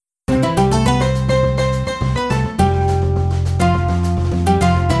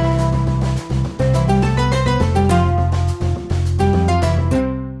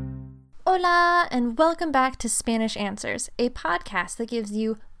and welcome back to Spanish Answers, a podcast that gives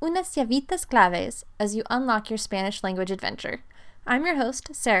you unas llavitas claves as you unlock your Spanish language adventure. I'm your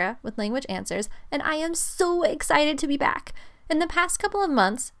host, Sarah, with Language Answers, and I am so excited to be back. In the past couple of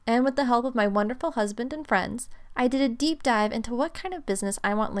months, and with the help of my wonderful husband and friends, I did a deep dive into what kind of business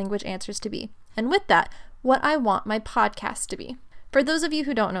I want Language Answers to be, and with that, what I want my podcast to be. For those of you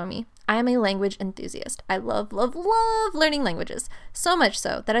who don't know me, I am a language enthusiast. I love learning languages. So much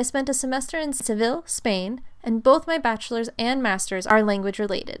so that I spent a semester in Seville, Spain, and both my bachelor's and master's are language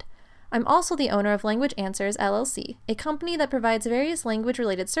related. I'm also the owner of Language Answers, LLC, a company that provides various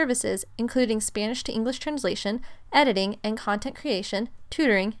language-related services, including Spanish to English translation, editing and content creation,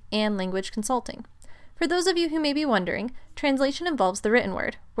 tutoring, and language consulting. For those of you who may be wondering, translation involves the written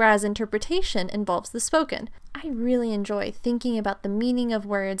word, whereas interpretation involves the spoken. I really enjoy thinking about the meaning of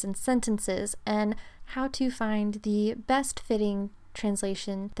words and sentences and how to find the best fitting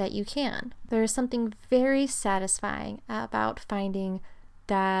translation that you can. There is something very satisfying about finding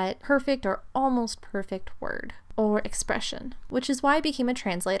that perfect or almost perfect word or expression, which is why I became a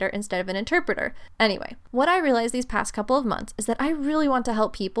translator instead of an interpreter. Anyway, what I realized these past couple of months is that I really want to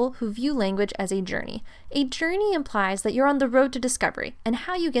help people who view language as a journey. A journey implies that you're on the road to discovery, and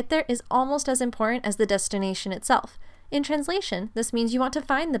how you get there is almost as important as the destination itself. In translation, this means you want to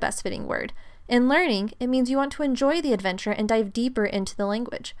find the best fitting word. In learning, it means you want to enjoy the adventure and dive deeper into the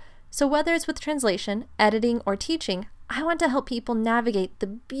language. So whether it's with translation, editing, or teaching, I want to help people navigate the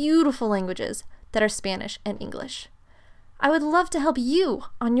beautiful languages that are Spanish and English. I would love to help you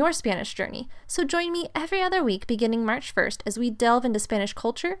on your Spanish journey, so join me every other week beginning March 1st as we delve into Spanish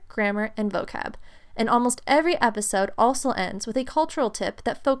culture, grammar, and vocab. And almost every episode also ends with a cultural tip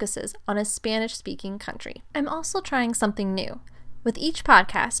that focuses on a Spanish-speaking country. I'm also trying something new. With each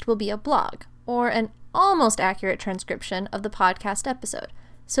podcast will be a blog, or an almost accurate transcription of the podcast episode.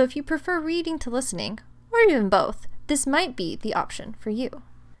 So if you prefer reading to listening, or even both, this might be the option for you.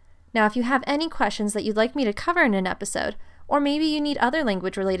 Now, if you have any questions that you'd like me to cover in an episode, or maybe you need other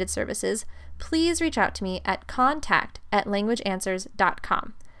language-related services, please reach out to me at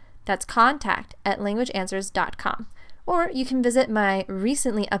contact@languageanswers.com. That's contact@languageanswers.com. Or you can visit my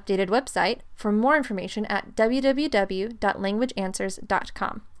recently updated website for more information at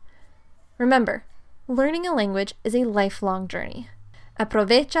www.languageanswers.com. Remember, learning a language is a lifelong journey.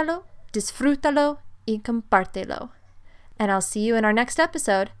 Aprovechalo, disfrútalo, y compártelo. And I'll see you in our next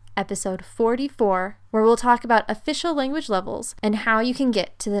episode, episode 44, where we'll talk about official language levels and how you can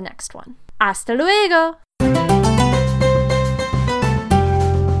get to the next one. Hasta luego!